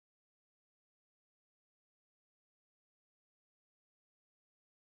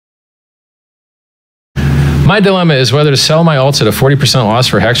My dilemma is whether to sell my alts at a 40% loss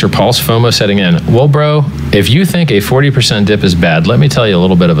for Hex or Pulse, FOMO setting in. Well, bro, if you think a 40% dip is bad, let me tell you a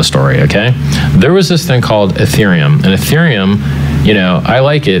little bit of a story, okay? There was this thing called Ethereum. And Ethereum, you know, I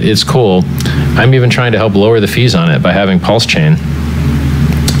like it. It's cool. I'm even trying to help lower the fees on it by having PulseChain.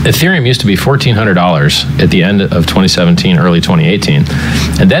 Ethereum used to be $1,400 at the end of 2017, early 2018.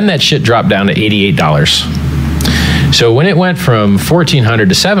 And then that shit dropped down to $88. So when it went from 1,400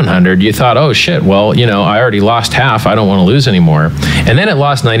 to 700, you thought, oh shit, well, you know, I already lost half. I don't want to lose anymore. And then it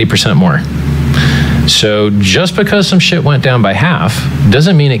lost 90% more. So just because some shit went down by half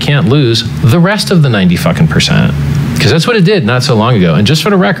doesn't mean it can't lose the rest of the 90%. Because that's what it did not so long ago. And just for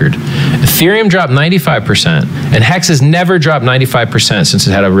the record, Ethereum dropped 95%, and Hex has never dropped 95% since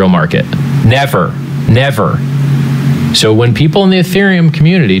it had a real market. Never. Never. So when people in the Ethereum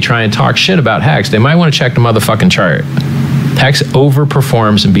community try and talk shit about Hex, they might want to check the motherfucking chart. Hex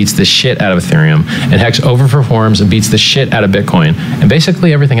overperforms and beats the shit out of Ethereum, and Hex overperforms and beats the shit out of Bitcoin, and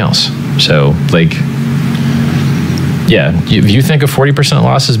basically everything else. So, like, yeah, if you think a 40%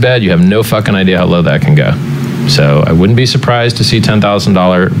 loss is bad, you have no fucking idea how low that can go. So I wouldn't be surprised to see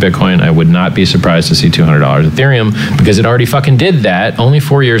 $10,000 Bitcoin. I would not be surprised to see $200 Ethereum, because it already fucking did that only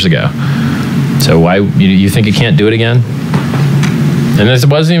 4 years ago. So why, you think it can't do it again? And it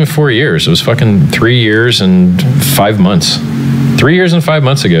wasn't even 4 years. It was fucking 3 years and 5 months. 3 years and 5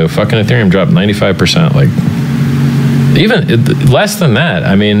 months ago, fucking Ethereum dropped 95%. Like, even less than that.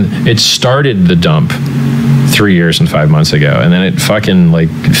 I mean, it started the dump 3 years and 5 months ago, and then it fucking like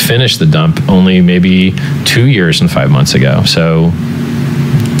finished the dump only maybe 2 years and 5 months ago. So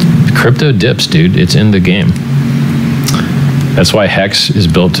crypto dips, dude. It's in the game. That's why Hex is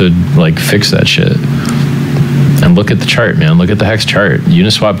built to like fix that shit. And look at the chart, man. Look at the Hex chart.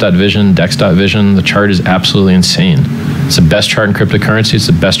 Uniswap.vision, Dex.vision. The chart is absolutely insane. It's the best chart in cryptocurrency. It's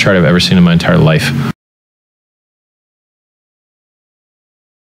the best chart I've ever seen in my entire life.